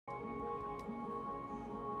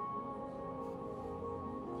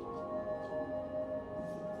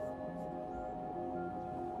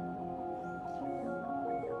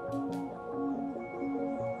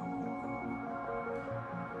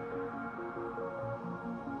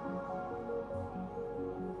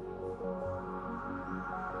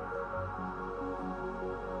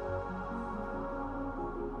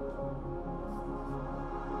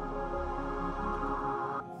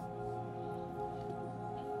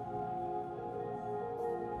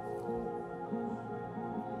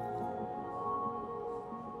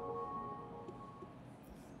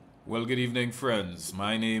Well, good evening, friends.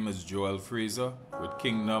 My name is Joel Fraser with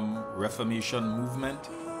Kingdom Reformation Movement.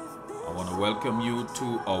 I want to welcome you to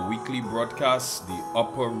our weekly broadcast, The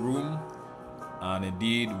Upper Room. And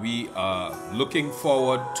indeed, we are looking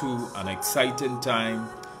forward to an exciting time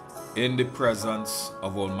in the presence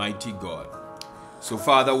of Almighty God. So,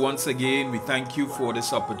 Father, once again, we thank you for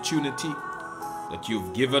this opportunity that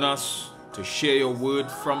you've given us to share your word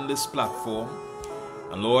from this platform.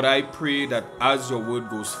 And Lord, I pray that as your word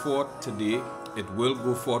goes forth today, it will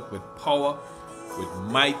go forth with power,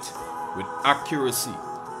 with might, with accuracy.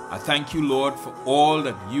 I thank you, Lord, for all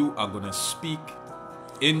that you are going to speak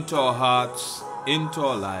into our hearts, into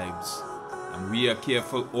our lives. And we are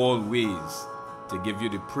careful always to give you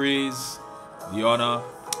the praise, the honor,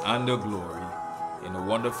 and the glory in the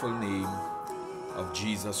wonderful name of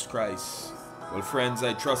Jesus Christ. Well, friends,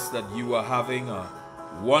 I trust that you are having a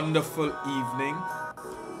wonderful evening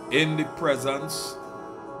in the presence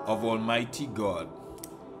of Almighty God.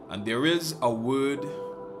 And there is a word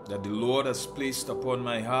that the Lord has placed upon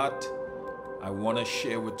my heart I want to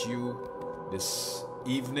share with you this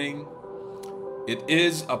evening. It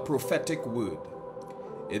is a prophetic word.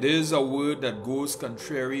 It is a word that goes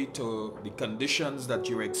contrary to the conditions that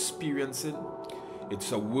you're experiencing.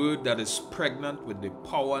 It's a word that is pregnant with the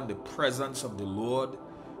power and the presence of the Lord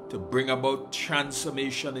to bring about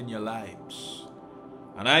transformation in your lives.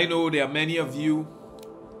 And I know there are many of you,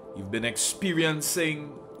 you've been experiencing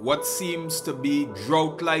what seems to be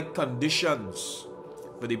drought-like conditions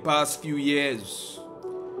for the past few years.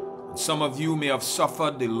 And some of you may have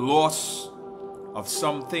suffered the loss of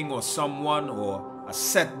something or someone, or a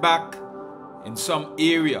setback in some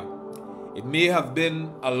area. It may have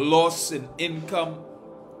been a loss in income,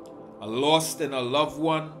 a loss in a loved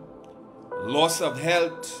one, a loss of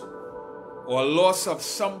health, or a loss of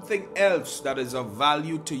something else that is of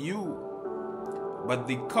value to you. But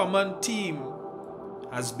the common theme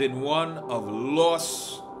has been one of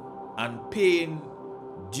loss and pain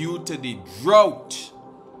due to the drought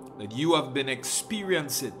that you have been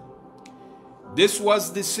experiencing. This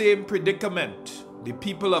was the same predicament the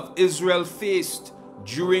people of Israel faced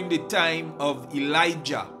during the time of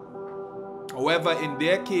Elijah. However, in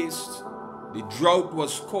their case, the drought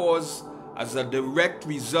was caused as a direct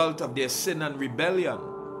result of their sin and rebellion.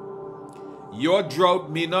 Your drought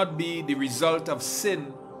may not be the result of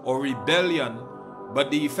sin or rebellion, but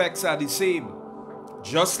the effects are the same.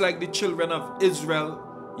 Just like the children of Israel,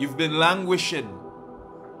 you've been languishing.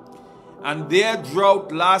 And their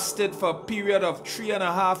drought lasted for a period of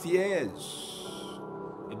 3.5 years.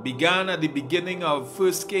 It began at the beginning of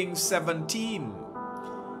 1 Kings 17.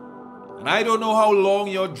 And I don't know how long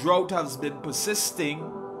your drought has been persisting.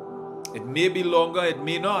 It may be longer, it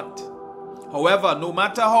may not. However, no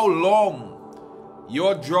matter how long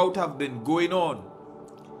your drought have been going on,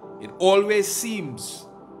 it always seems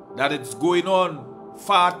that it's going on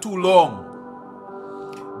far too long.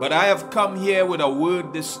 But I have come here with a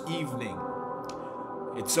word this evening.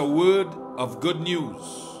 It's a word of good news.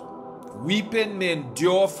 Weeping may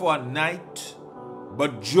endure for a night,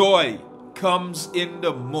 but joy comes in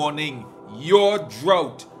the morning. Your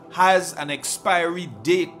drought has an expiry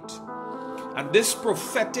date. And this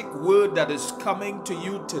prophetic word that is coming to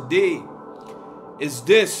you today is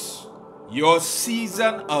this: your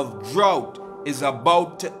season of drought is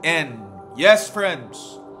about to end. Yes,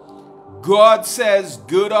 friends. God says,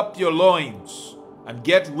 gird up your loins and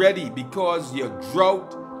get ready, because your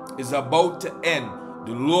drought is about to end.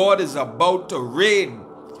 The Lord is about to rain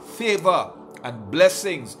favor and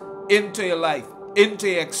blessings into your life, into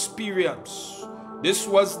your experience. This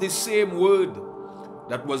was the same word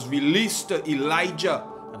that was released to Elijah,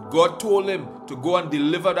 and God told him to go and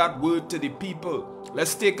deliver that word to the people.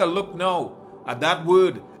 Let's take a look now at that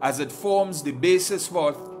word as it forms the basis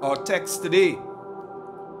for our text today.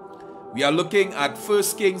 We are looking at 1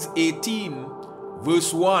 Kings 18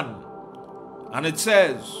 verse 1, and it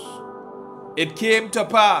says, "It came to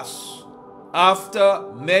pass after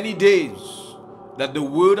many days that the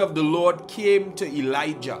word of the Lord came to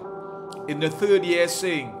Elijah in the 3rd year,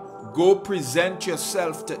 saying, Go present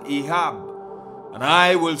yourself to Ahab, and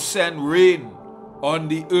I will send rain on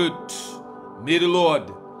the earth." May the Lord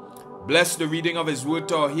bless the reading of his word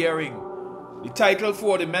to our hearing. The title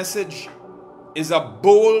for the message is a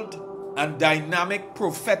bold and dynamic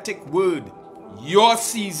prophetic word. Your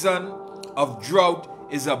season of drought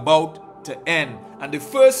is about to end. And the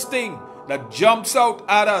first thing that jumps out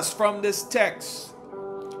at us from this text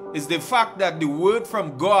is the fact that the word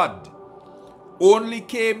from God only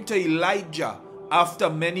came to Elijah after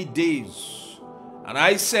many days. And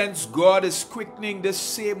I sense God is quickening this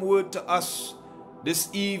same word to us this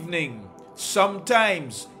evening.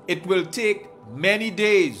 Sometimes it will take many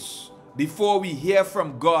days before we hear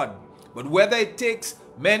from God. But whether it takes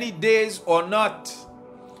many days or not,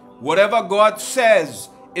 whatever God says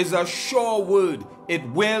is a sure word. It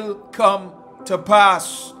will come to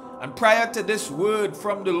pass. And prior to this word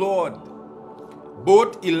from the Lord,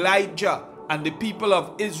 both Elijah and the people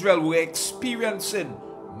of Israel were experiencing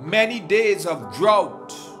many days of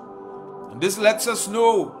drought. And this lets us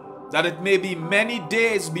know that it may be many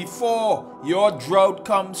days before your drought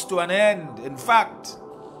comes to an end. In fact,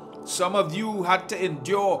 some of you had to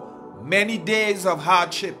endure many days of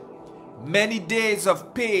hardship, many days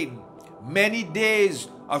of pain, many days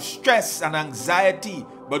of stress and anxiety.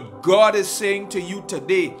 But God is saying to you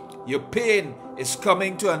today, your pain is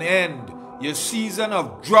coming to an end. Your season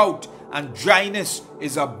of drought and dryness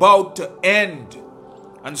is about to end.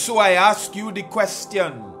 And so I ask you the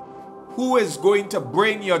question, who is going to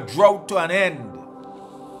bring your drought to an end?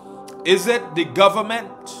 Is it the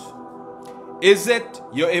government? Is it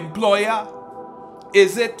your employer?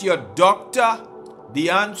 Is it your doctor? The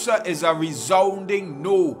answer is a resounding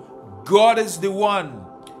no. God is the one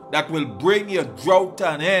that will bring your drought to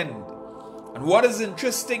an end. And what is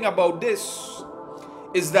interesting about this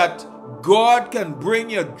is that God can bring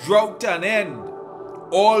your drought to an end,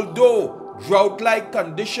 although drought-like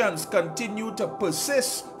conditions continue to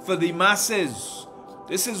persist for the masses.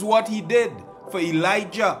 This is what he did for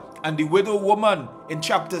Elijah and the widow woman in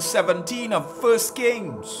chapter 17 of 1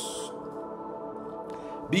 Kings.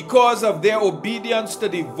 Because of their obedience to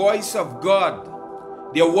the voice of God,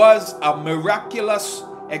 there was a miraculous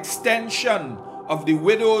extension of the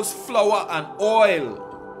widow's flour and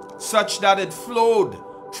oil, such that it flowed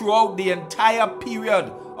throughout the entire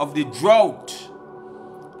period of the drought.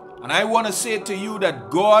 And I want to say to you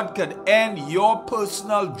that God can end your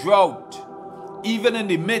personal drought, even in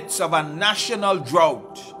the midst of a national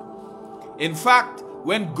drought. In fact,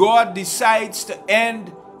 when God decides to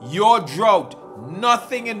end your drought,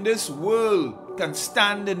 nothing in this world can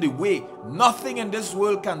stand in the way. Nothing in this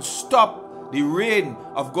world can stop the rain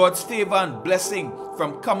of God's favor and blessing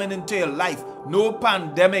from coming into your life. No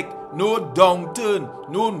pandemic, no downturn,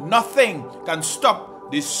 no nothing can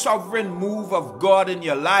stop the sovereign move of God in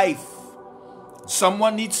your life.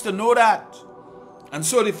 Someone needs to know that. And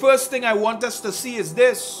so the first thing I want us to see is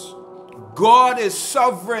this: God is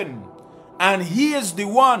sovereign, and he is the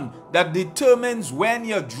one that determines when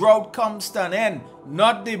your drought comes to an end,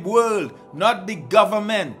 not the world, not the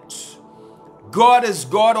government. God is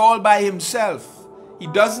God all by himself. He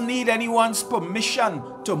doesn't need anyone's permission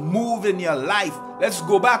to move in your life. Let's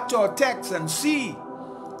go back to our text and see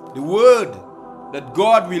the word that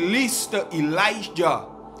God released to Elijah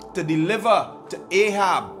to deliver to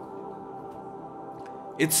Ahab.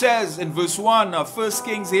 It says in verse 1 of 1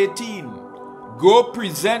 Kings 18, "Go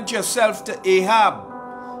present yourself to Ahab,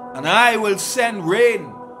 and I will send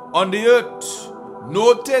rain on the earth."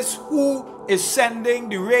 Notice who is sending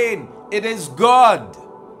the rain. It is God.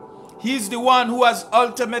 He's the one who has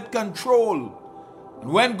ultimate control.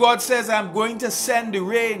 And when God says, "I'm going to send the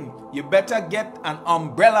rain," you better get an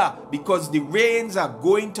umbrella, because the rains are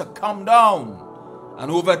going to come down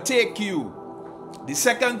and overtake you. The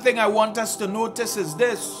second thing I want us to notice is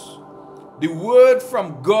this: the word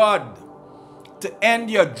from God to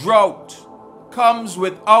end your drought comes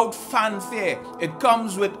without fanfare. It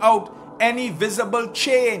comes without any visible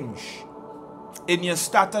change in your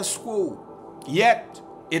status quo. Yet,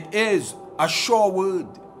 it is a sure word.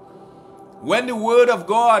 When the word of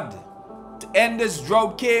God to end this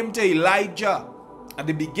drought came to Elijah at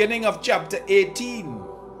the beginning of chapter 18,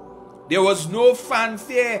 there was no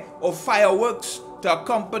fanfare or fireworks to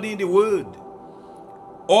accompany the word.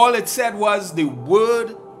 All it said was the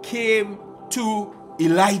word came to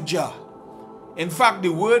Elijah. In fact, the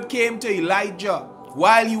word came to Elijah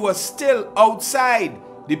while he was still outside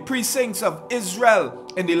the precincts of Israel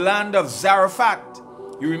in the land of Zarephath.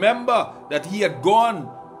 You remember that he had gone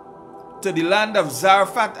to the land of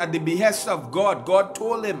Zarephath at the behest of God. God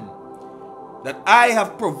told him that I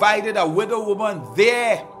have provided a widow woman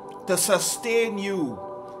there to sustain you.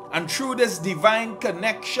 And through this divine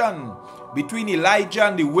connection between Elijah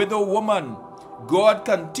and the widow woman, God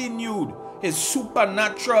continued his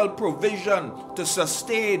supernatural provision to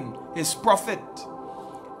sustain his prophet.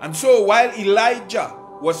 And so while Elijah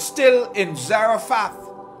was still in Zarephath,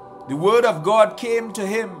 the word of God came to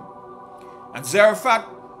him. And Zarephath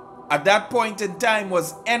at that point in time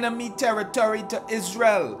was enemy territory to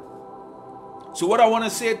Israel. So what I want to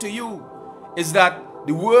say to you is that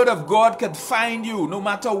the word of God can find you no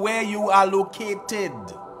matter where you are located.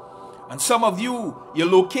 And some of you, you're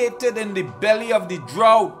located in the belly of the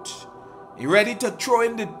drought. You're ready to throw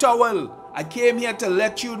in the towel I came here to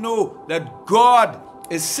let you know that God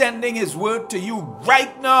is sending His word to you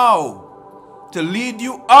right now to lead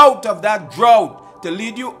you out of that drought, to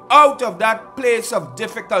lead you out of that place of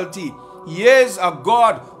difficulty. He is a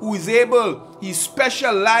God who is able. He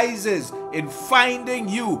specializes in finding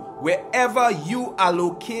you wherever you are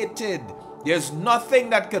located. There's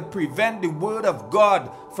nothing that could prevent the word of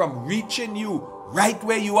God from reaching you right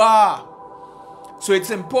where you are. So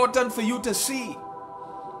it's important for you to see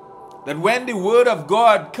that when the word of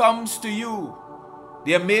God comes to you,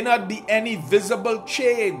 there may not be any visible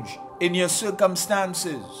change in your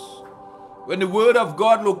circumstances. When the word of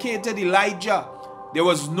God located Elijah, there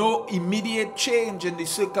was no immediate change in the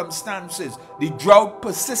circumstances. The drought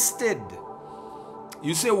persisted.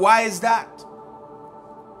 You say, why is that?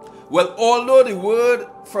 Well, although the word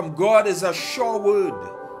from God is a sure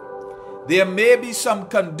word, there may be some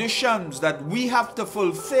conditions that we have to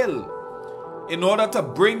fulfill in order to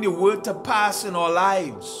bring the word to pass in our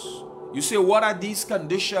lives. You say, what are these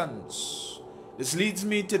conditions? This leads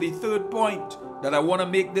me to the third point that I want to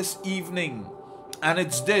make this evening, and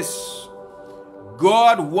it's this.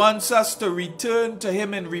 God wants us to return to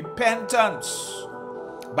Him in repentance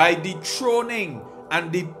by dethroning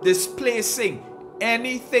and displacing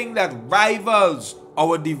anything that rivals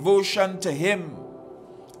our devotion to Him.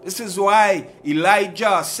 This is why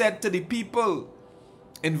Elijah said to the people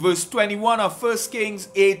in verse 21 of 1 Kings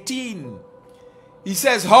 18, he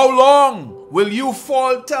says, how long will you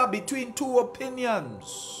falter between two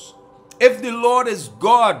opinions? If the Lord is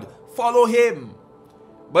God, follow Him.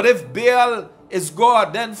 But if Baal is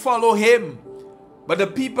God, then follow him. But the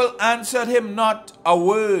people answered him not a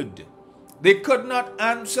word. They could not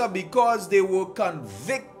answer because they were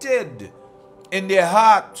convicted in their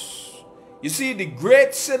hearts. You see, the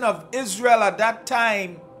great sin of Israel at that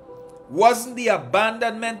time wasn't the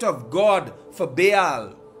abandonment of God for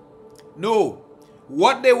Baal. No,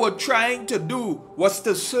 what they were trying to do was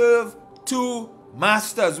to serve two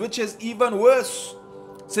masters, which is even worse,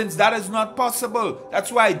 since that is not possible.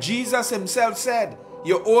 That's why Jesus Himself said,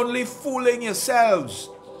 you're only fooling yourselves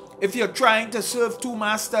if you're trying to serve two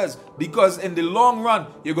masters, because in the long run,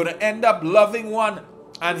 you're going to end up loving one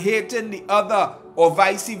and hating the other, or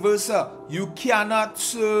vice versa. You cannot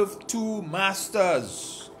serve two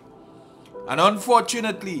masters. And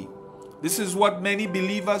unfortunately, this is what many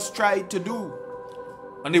believers try to do.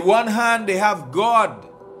 On the one hand, they have God,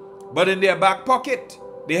 but in their back pocket,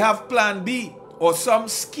 they have plan B, or some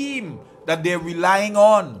scheme that they're relying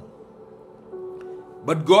on.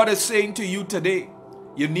 But God is saying to you today,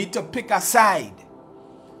 you need to pick a side.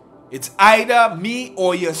 It's either me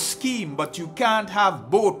or your scheme, but you can't have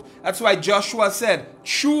both. That's why Joshua said,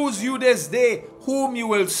 choose you this day whom you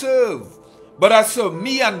will serve. But as for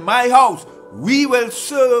me and my house, we will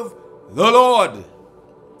serve the Lord.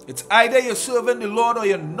 It's either you're serving the Lord or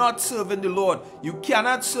you're not serving the Lord. You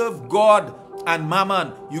cannot serve God and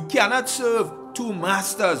mammon. You cannot serve two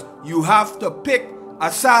masters. You have to pick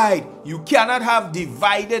a side. You cannot have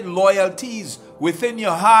divided loyalties within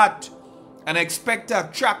your heart and expect to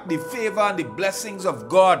attract the favor and the blessings of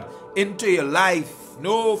God into your life.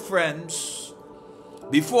 No, friends.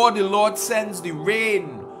 Before the Lord sends the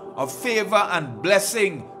rain of favor and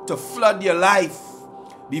blessing to flood your life,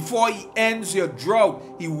 before He ends your drought,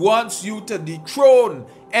 He wants you to dethrone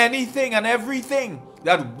anything and everything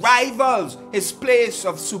that rivals His place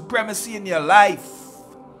of supremacy in your life.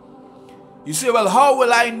 You say, well, how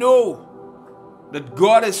will I know that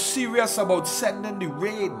God is serious about sending the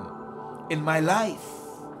rain in my life?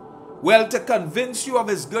 Well, to convince you of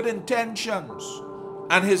His good intentions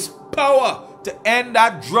and His power to end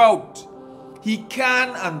that drought, He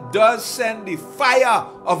can and does send the fire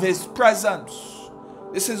of His presence.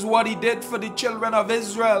 This is what He did for the children of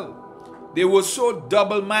Israel. They were so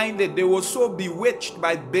double-minded, they were so bewitched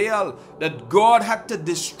by Baal that God had to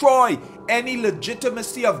destroy any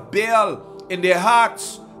legitimacy of Baal in their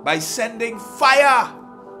hearts by sending fire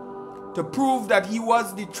to prove that He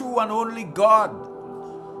was the true and only God.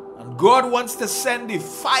 And God wants to send the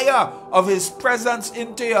fire of His presence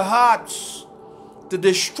into your hearts to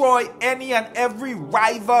destroy any and every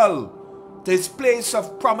rival to His place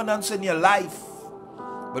of prominence in your life.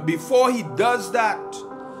 But before He does that,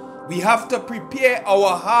 we have to prepare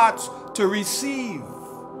our hearts to receive.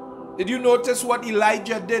 Did you notice what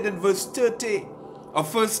Elijah did in verse 30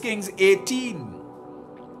 of 1 Kings 18?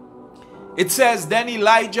 It says, then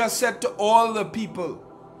Elijah said to all the people,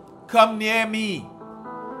 come near me.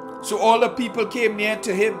 So all the people came near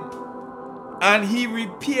to him, and he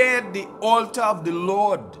repaired the altar of the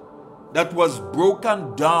Lord that was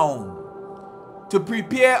broken down. To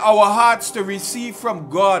prepare our hearts to receive from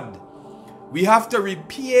God, We have to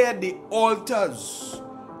repair the altars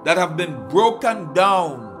that have been broken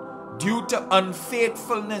down due to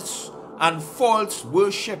unfaithfulness and false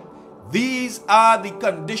worship. These are the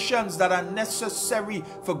conditions that are necessary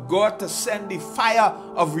for God to send the fire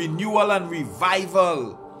of renewal and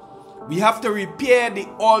revival. We have to repair the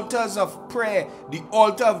altars of prayer, the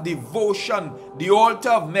altar of devotion, the altar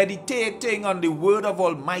of meditating on the word of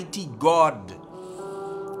Almighty God.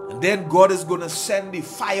 And then God is going to send the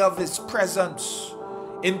fire of His presence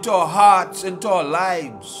into our hearts, into our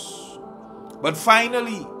lives. But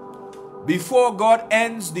finally, before God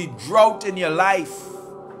ends the drought in your life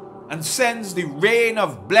and sends the rain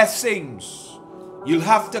of blessings, you'll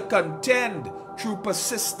have to contend through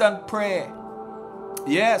persistent prayer.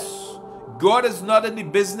 Yes, God is not in the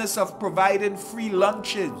business of providing free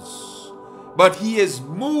lunches, but He is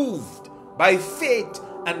moved by faith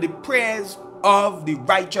and the prayers of the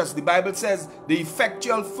righteous. The Bible says, the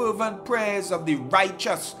effectual fervent prayers of the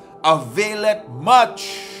righteous availeth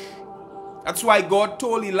much. That's why God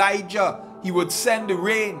told Elijah He would send the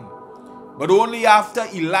rain, but only after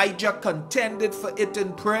Elijah contended for it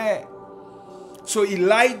in prayer. So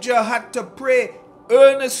Elijah had to pray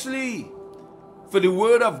earnestly for the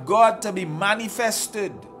word of God to be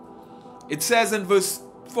manifested. It says in verse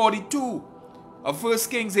 42 of 1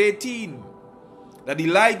 Kings 18 that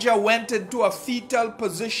Elijah went into a fetal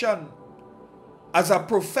position as a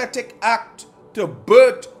prophetic act to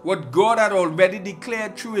birth what God had already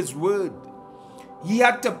declared through His word. He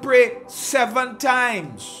had to pray 7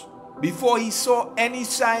 times before he saw any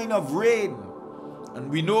sign of rain. And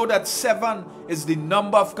we know that 7 is the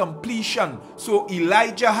number of completion. So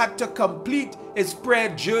Elijah had to complete his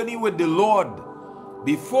prayer journey with the Lord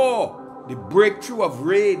before the breakthrough of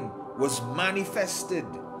rain was manifested.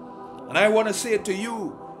 And I want to say to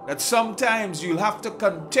you that sometimes you'll have to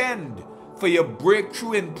contend for your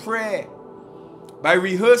breakthrough in prayer by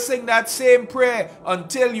rehearsing that same prayer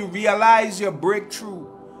until you realize your breakthrough.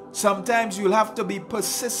 Sometimes you'll have to be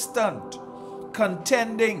persistent,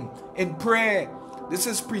 contending in prayer. This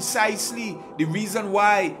is precisely the reason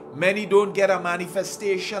why many don't get a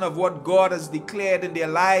manifestation of what God has declared in their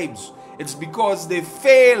lives. It's because they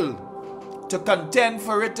fail to contend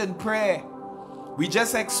for it in prayer. We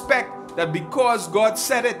just expect that because God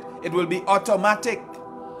said it, it will be automatic.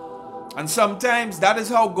 And sometimes that is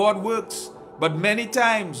how God works. But many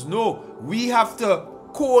times, no, we have to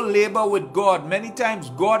co-labor with God. Many times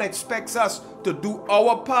God expects us to do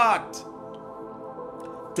our part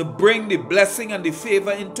to bring the blessing and the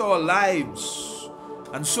favor into our lives.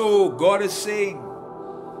 And so God is saying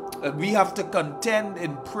that we have to contend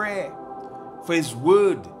in prayer for His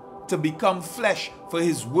word to become flesh, for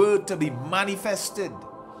His word to be manifested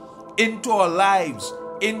into our lives,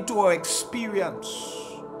 into our experience.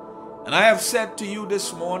 And I have said to you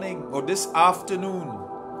this morning or this afternoon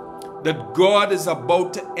that God is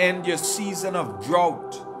about to end your season of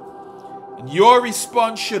drought. And your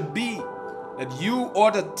response should be that you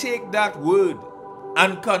ought to take that word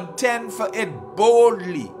and contend for it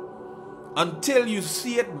boldly until you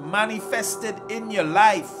see it manifested in your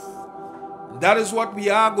life. And that is what we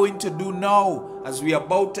are going to do now as we are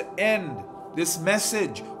about to end this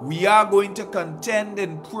message. We are going to contend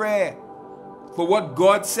in prayer for what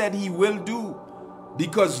God said He will do,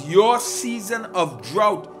 because your season of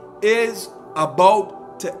drought is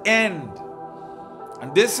about to end.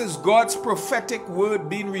 And this is God's prophetic word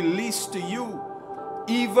being released to you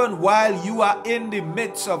even while you are in the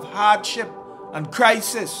midst of hardship and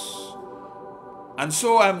crisis. And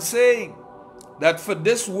so I'm saying that for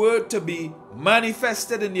this word to be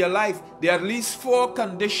manifested in your life, there are at least 4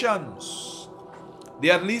 conditions.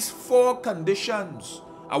 There are at least 4 conditions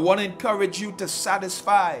I want to encourage you to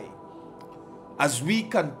satisfy as we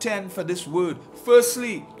contend for this word.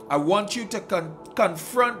 Firstly, I want you to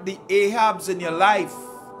confront the Ahabs in your life.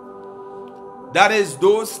 That is,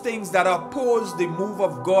 those things that oppose the move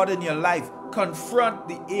of God in your life. Confront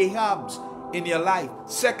the Ahabs in your life.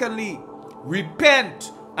 Secondly,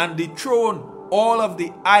 repent and dethrone all of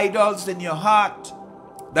the idols in your heart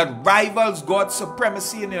that rivals God's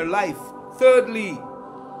supremacy in your life. Thirdly,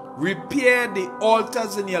 repair the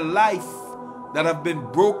altars in your life that have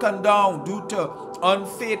been broken down due to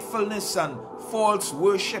unfaithfulness and false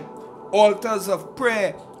worship. Altars of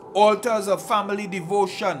prayer, altars of family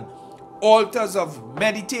devotion, altars of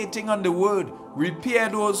meditating on the word. Repair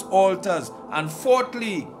those altars. And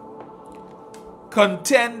fourthly,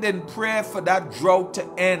 contend in prayer for that drought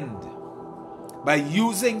to end by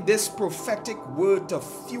using this prophetic word to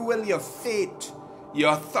fuel your faith,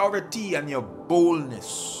 your authority, and your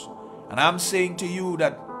boldness. And I'm saying to you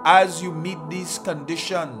that as you meet these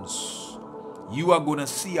conditions, you are going to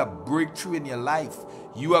see a breakthrough in your life.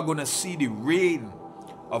 You are going to see the rain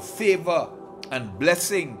of favor and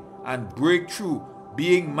blessing and breakthrough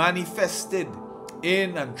being manifested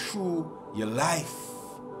in and through your life.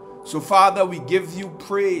 So Father, we give you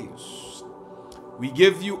praise. We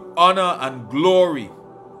give you honor and glory.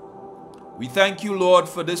 We thank you, Lord,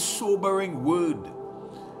 for this sobering word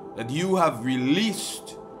that you have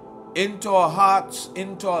released into our hearts,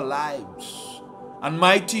 into our lives. And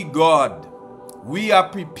mighty God, we are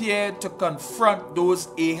prepared to confront those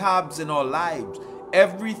Ahabs in our lives.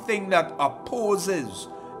 Everything that opposes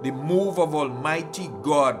the move of Almighty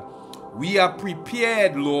God. We are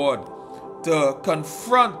prepared, Lord, to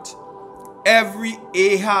confront every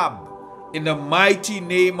Ahab in the mighty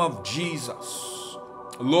name of Jesus.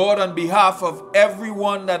 Lord, on behalf of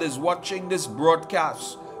everyone that is watching this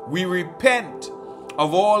broadcast, we repent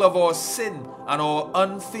of all of our sin and our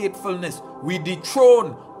unfaithfulness. We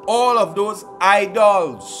dethrone all of those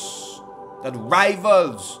idols that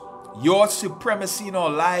rivals your supremacy in our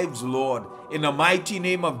lives, Lord. In the mighty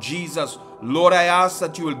name of Jesus, Lord, I ask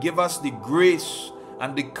that you will give us the grace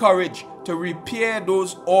and the courage to repair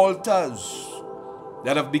those altars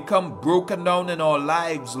that have become broken down in our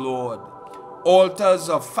lives, Lord. Altars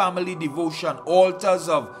of family devotion, altars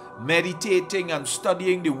of meditating and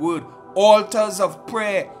studying the word, altars of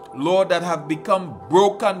prayer, Lord, that have become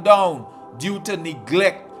broken down due to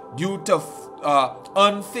neglect, due to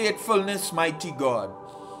unfaithfulness, mighty God.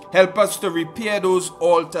 Help us to repair those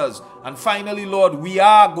altars. And finally, Lord, we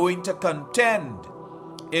are going to contend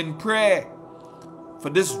in prayer for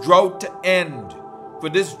this drought to end, for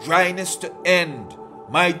this dryness to end.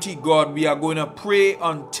 Mighty God, we are going to pray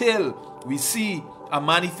until we see a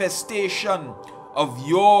manifestation of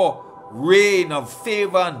your rain of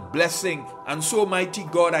favor and blessing. And so, mighty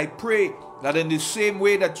God, I pray that in the same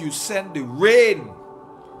way that you sent the rain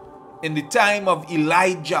in the time of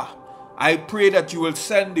Elijah, I pray that you will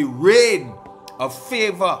send the rain of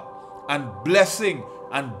favor and blessing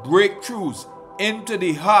and breakthroughs into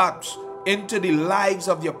the hearts, into the lives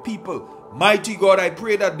of your people. Mighty God, I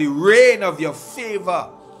pray that the rain of your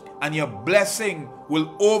favor and your blessing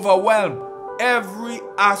will overwhelm every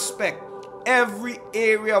aspect, every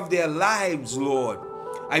area of their lives, Lord.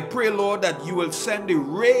 I pray, Lord, that you will send the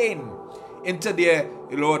rain into their,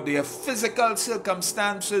 Lord, their physical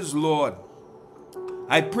circumstances, Lord.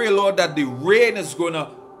 I pray, Lord, that the rain is going to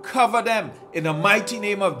cover them in the mighty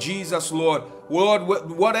name of Jesus, Lord. Lord,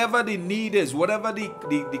 whatever the need is, whatever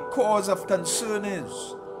the cause of concern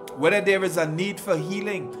is, whether there is a need for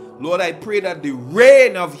healing, Lord, I pray that the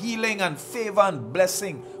rain of healing and favor and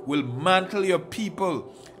blessing will mantle your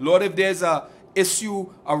people. Lord, if there's an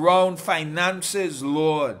issue around finances,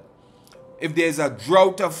 Lord, if there's a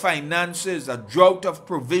drought of finances, a drought of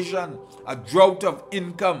provision, a drought of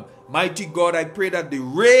income, mighty God, I pray that the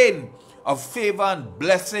rain of favor and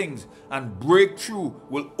blessings and breakthrough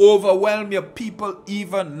will overwhelm your people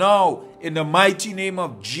even now in the mighty name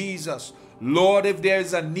of Jesus. Lord, if there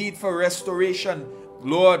is a need for restoration,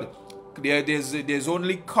 Lord, there's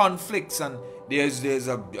only conflicts and there's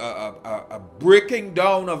a breaking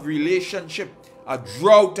down of relationship, a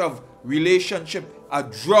drought of relationship, a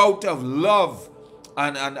drought of love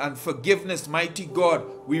and forgiveness. Mighty God,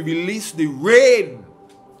 we release the rain,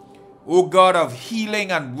 O God, of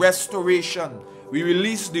healing and restoration. We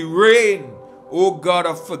release the rain, O God,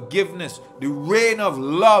 of forgiveness, the rain of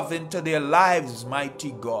love into their lives,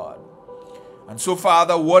 mighty God. And so,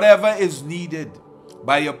 Father, whatever is needed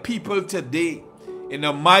by your people today, in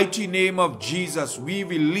the mighty name of Jesus, we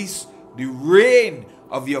release the rain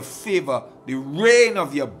of your favor, the rain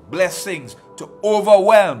of your blessings to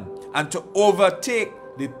overwhelm and to overtake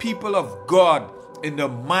the people of God in the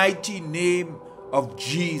mighty name of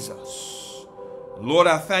Jesus. Lord,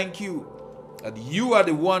 I thank you that you are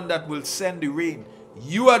the one that will send the rain.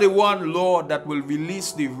 You are the one, Lord, that will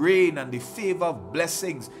release the rain and the favor of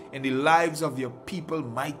blessings in the lives of your people,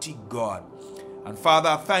 mighty God. And Father,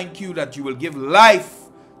 I thank you that you will give life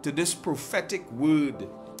to this prophetic word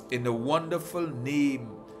in the wonderful name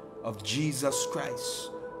of Jesus Christ.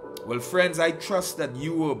 Well, friends, I trust that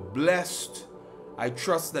you were blessed. I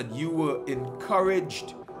trust that you were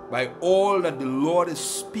encouraged by all that the Lord is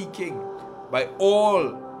speaking, by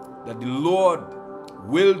all that the Lord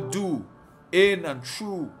will do in and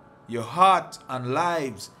through your heart and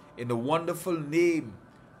lives in the wonderful name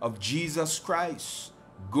of Jesus Christ.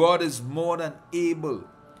 God is more than able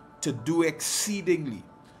to do exceedingly,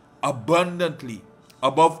 abundantly,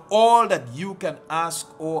 above all that you can ask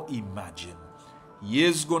or imagine. He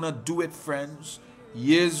is going to do it, friends.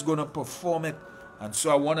 He is going to perform it. And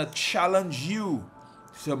so I want to challenge you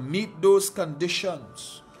to meet those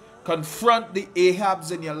conditions. Confront the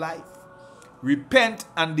Ahabs in your life. Repent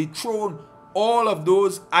and dethrone all of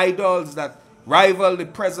those idols that rival the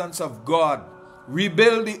presence of God.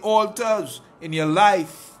 Rebuild the altars in your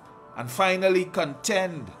life. And finally,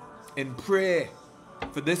 contend in prayer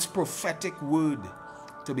for this prophetic word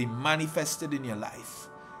to be manifested in your life.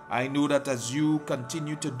 I know that as you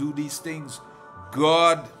continue to do these things,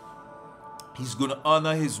 God, He's going to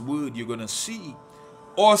honor His word. You're going to see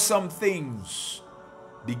awesome things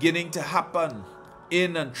beginning to happen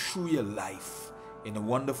in and through your life in the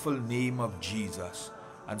wonderful name of Jesus.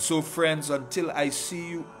 And so, friends, until I see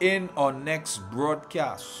you in our next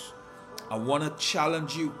broadcast, I want to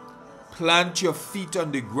challenge you. Plant your feet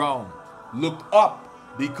on the ground. Look up,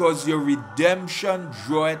 because your redemption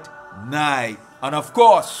draweth nigh. And of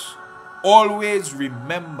course, always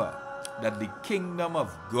remember that the kingdom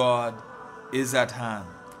of God is at hand.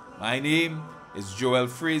 My name is Joel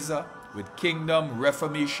Fraser with Kingdom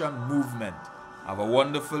Reformation Movement. Have a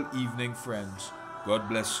wonderful evening, friends. God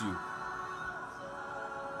bless you.